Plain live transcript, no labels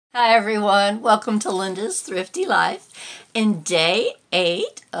Hi everyone, welcome to Linda's Thrifty Life in day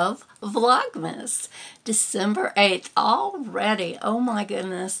 8 of Vlogmas. December 8th already. Oh my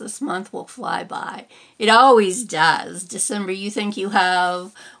goodness, this month will fly by. It always does. December, you think you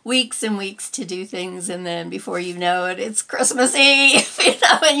have weeks and weeks to do things, and then before you know it, it's Christmas Eve,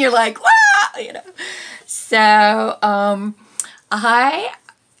 and you're like, wow, So, I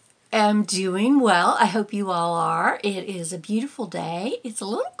am doing well. I hope you all are. It is a beautiful day. It's a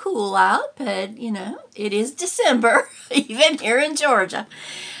little cool out, but it is December, even here in Georgia.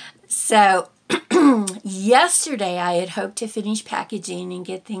 So yesterday I had hoped to finish packaging and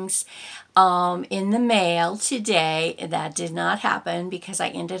get things in the mail today. That did not happen because I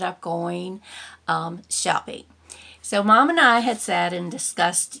ended up going shopping. So Mom and I had sat and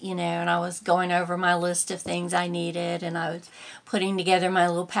discussed, and I was going over my list of things I needed, and I was putting together my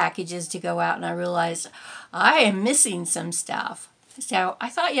little packages to go out, and I realized I am missing some stuff. So I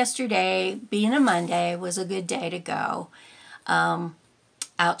thought yesterday, being a Monday, was a good day to go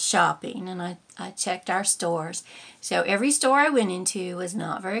out shopping, and I checked our stores. So every store I went into was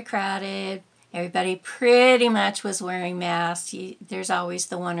not very crowded. Everybody pretty much was wearing masks. There's always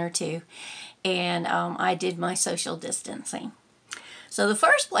the one or two. And I did my social distancing. So the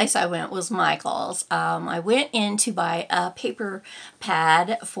first place I went was Michael's. I went in to buy a paper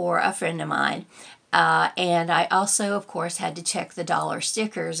pad for a friend of mine. And I also, of course, had to check the dollar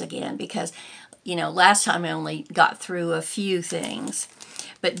stickers again because, last time I only got through a few things.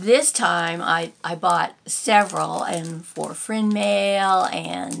 But this time I bought several, and for friend mail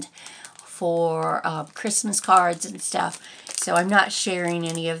and for Christmas cards and stuff. So I'm not sharing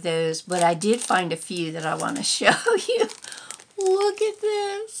any of those, but I did find a few that I want to show you. Look at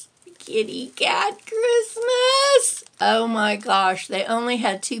this. Kitty Cat Christmas. Oh my gosh, they only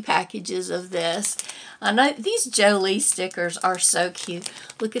had 2 packages of this. I know these Jolie stickers are so cute.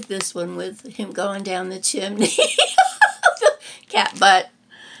 Look at this one with him going down the chimney. The cat butt.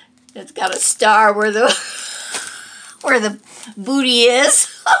 It's got a star where the booty is.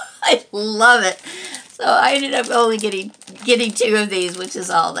 I love it. So I ended up only getting 2 of these, which is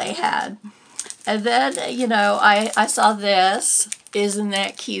all they had. And then, I saw this. Isn't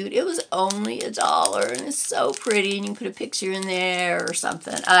that cute? It was only $1, and it's so pretty, and you can put a picture in there or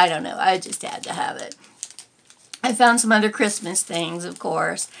something. I don't know. I just had to have it. I found some other Christmas things, of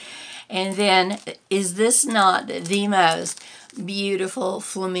course. And then, is this not the most beautiful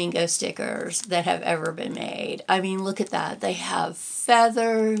flamingo stickers that have ever been made? I mean, look at that. They have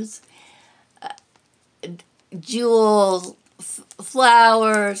feathers, jewels,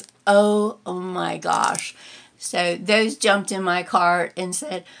 flowers. Oh my gosh. So those jumped in my cart and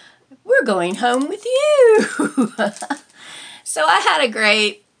said, we're going home with you. So I had a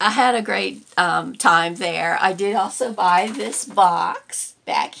great time there. I did also buy this box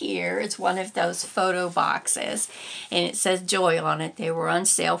back here. It's one of those photo boxes, and it says Joy on it. They were on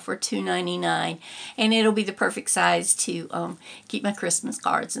sale for $2.99, and it'll be the perfect size to keep my Christmas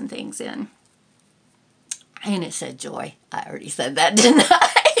cards and things in. And it said Joy. I already said that, didn't I?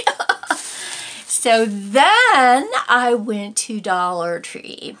 So then I went to Dollar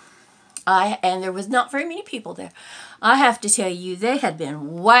Tree. And there was not very many people there. I have to tell you, they had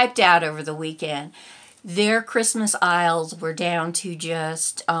been wiped out over the weekend. Their Christmas aisles were down to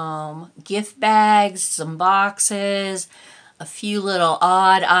just gift bags, some boxes, a few little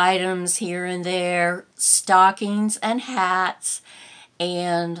odd items here and there, stockings and hats,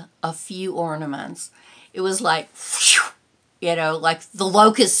 and a few ornaments. It was like, like the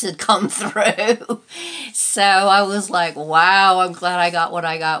locusts had come through. So I was like, wow, I'm glad I got what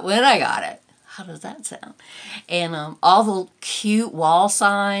I got when I got it. How does that sound? And all the cute wall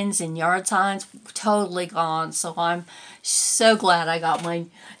signs and yard signs totally gone. So I'm so glad I got my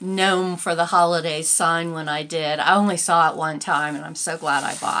gnome for the holidays sign when I did. I only saw it one time, and I'm so glad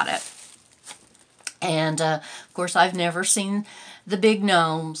I bought it. And of course, I've never seen the big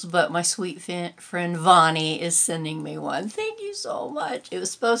gnomes, but my sweet friend Vonnie is sending me one. Thank you so much. It was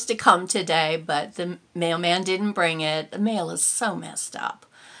supposed to come today, but the mailman didn't bring it. The mail is so messed up.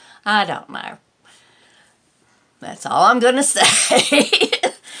 I don't know. That's all I'm going to say.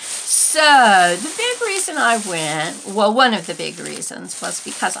 So, the big reason I went, well, one of the big reasons was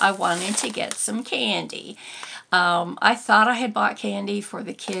because I wanted to get some candy. I thought I had bought candy for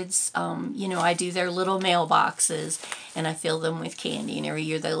the kids. I do their little mailboxes, and I fill them with candy, and every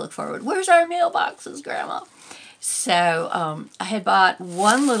year they look forward, where's our mailboxes, Grandma? So I had bought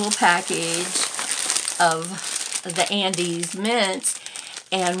one little package of the Andes mints,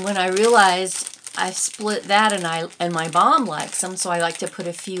 and when I realized I split that, and my mom likes them, so I like to put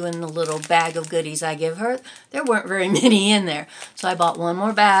a few in the little bag of goodies I give her. There weren't very many in there, so I bought one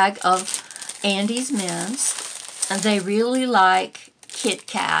more bag of Andes Mints, and they really like Kit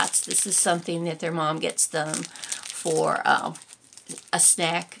Kats. This is something that their mom gets them for a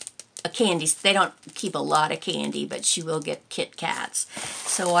snack, a candy. They don't keep a lot of candy, but she will get Kit Kats.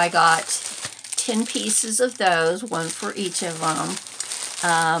 So I got 10 pieces of those, one for each of them.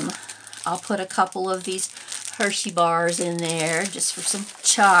 I'll put a couple of these Hershey bars in there just for some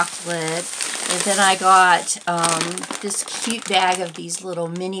chocolate. And then I got this cute bag of these little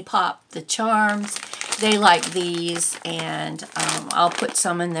mini pop, the Charms. They like these, and I'll put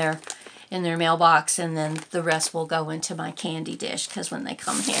some in their mailbox, and then the rest will go into my candy dish, because when they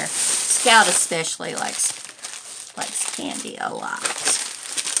come here, Scout especially likes candy a lot.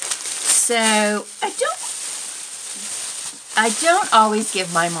 So I don't always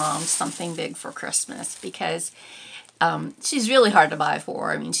give my mom something big for Christmas, because she's really hard to buy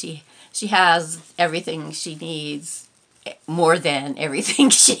for. I mean, she has everything she needs, more than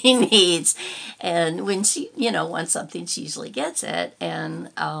everything she needs, and when she wants something, she usually gets it. And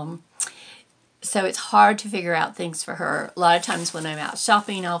so it's hard to figure out things for her. A lot of times when I'm out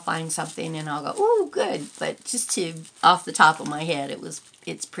shopping, I'll find something and I'll go, "Ooh, good," but just off the top of my head,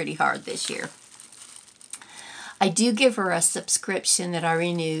 it's pretty hard this year. I do give her a subscription that I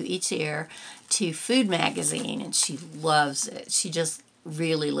renew each year to Food Magazine, and she loves it. She just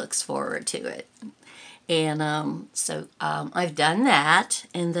really looks forward to it. And so I've done that,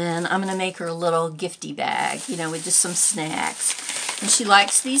 and then I'm going to make her a little gifty bag, with just some snacks. And she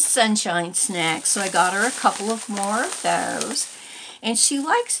likes these sunshine snacks, so I got her a couple of more of those. And she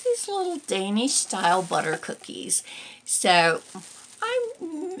likes these little Danish-style butter cookies. So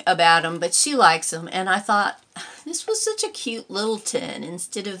I'm about them, but she likes them. And I thought, this was such a cute little tin.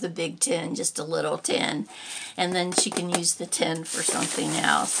 Instead of the big tin, just a little tin. And then she can use the tin for something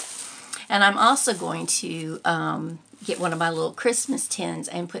else. And I'm also going to get one of my little Christmas tins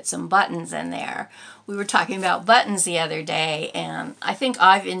and put some buttons in there. We were talking about buttons the other day, and I think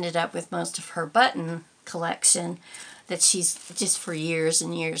I've ended up with most of her button collection that she's just for years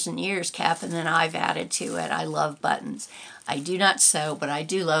and years and years kept, and then I've added to it. I love buttons. I do not sew, but I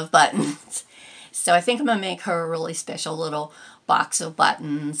do love buttons. So I think I'm going to make her a really special little box of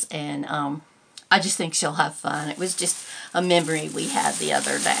buttons, and I just think she'll have fun. It was just a memory we had the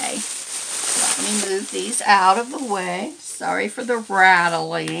other day. Let me move these out of the way. Sorry for the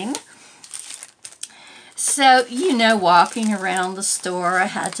rattling. So, walking around the store, I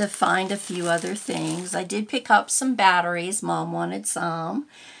had to find a few other things. I did pick up some batteries. Mom wanted some.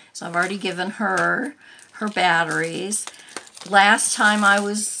 So I've already given her batteries. Last time I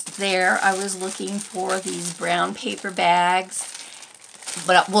was there, I was looking for these brown paper bags.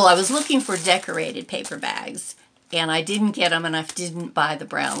 I was looking for decorated paper bags. And I didn't get them, and I didn't buy the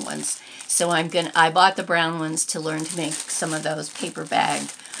brown ones. So I bought the brown ones to learn to make some of those paper bag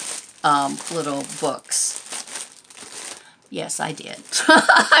little books. Yes, I did.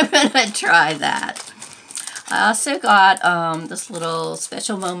 I'm going to try that. I also got this little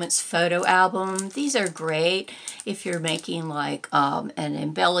Special Moments photo album. These are great if you're making like an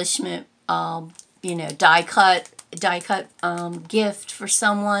embellishment, die cut gift for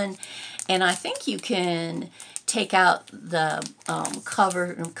someone. And I think you can take out the cover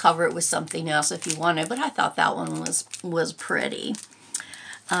and cover it with something else if you wanted, but I thought that one was pretty.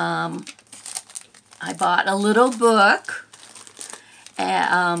 I bought a little book,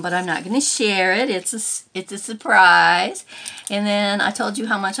 but I'm not going to share it. It's a surprise. And then I told you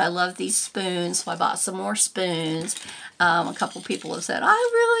how much I love these spoons, so I bought some more spoons. A couple people have said, "I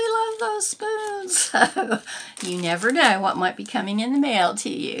really love those spoons." So you never know what might be coming in the mail to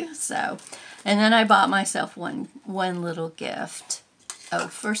you. So. And then I bought myself one little gift. Oh,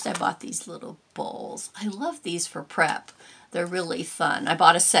 first I bought these little bowls. I love these for prep. They're really fun. I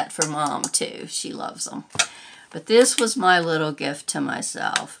bought a set for Mom, too. She loves them. But this was my little gift to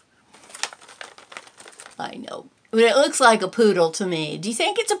myself. I know. But it looks like a poodle to me. Do you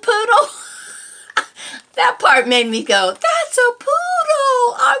think it's a poodle? That part made me go, "That's a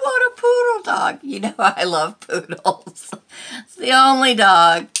poodle! I want a poodle dog." I love poodles. It's the only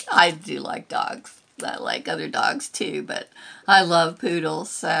dog. I do like dogs. I like other dogs too, but I love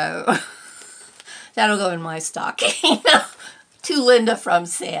poodles, so that'll go in my stocking. To Linda from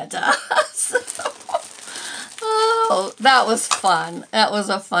Santa. Oh, that was fun. That was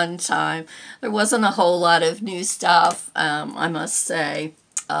a fun time. There wasn't a whole lot of new stuff, I must say.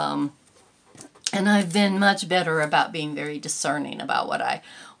 And I've been much better about being very discerning about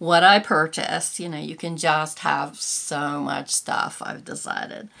what I purchased. You can just have so much stuff, I've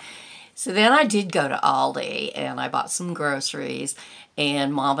decided. So then I did go to Aldi and I bought some groceries,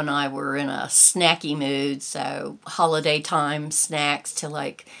 and Mom and I were in a snacky mood, so holiday time snacks to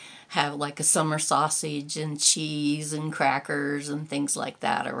like have like a summer sausage and cheese and crackers and things like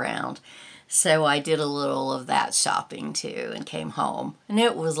that around. So I did a little of that shopping too and came home. And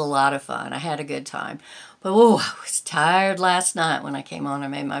it was a lot of fun. I had a good time. But oh, I was tired last night when I came on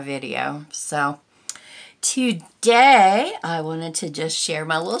and made my video. So today I wanted to just share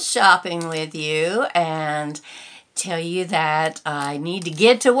my little shopping with you and tell you that I need to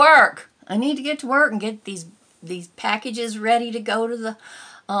get to work. I need to get to work and get these packages ready to go to the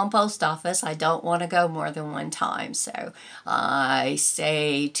post office. I don't want to go more than one time, so I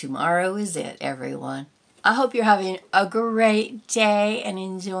say tomorrow is it, everyone. I hope you're having a great day and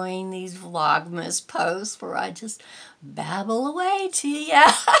enjoying these Vlogmas posts where I just babble away to you.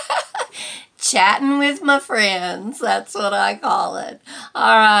 Chatting with my friends, that's what I call it.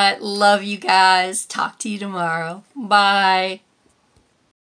 All right, love you guys. Talk to you tomorrow. Bye.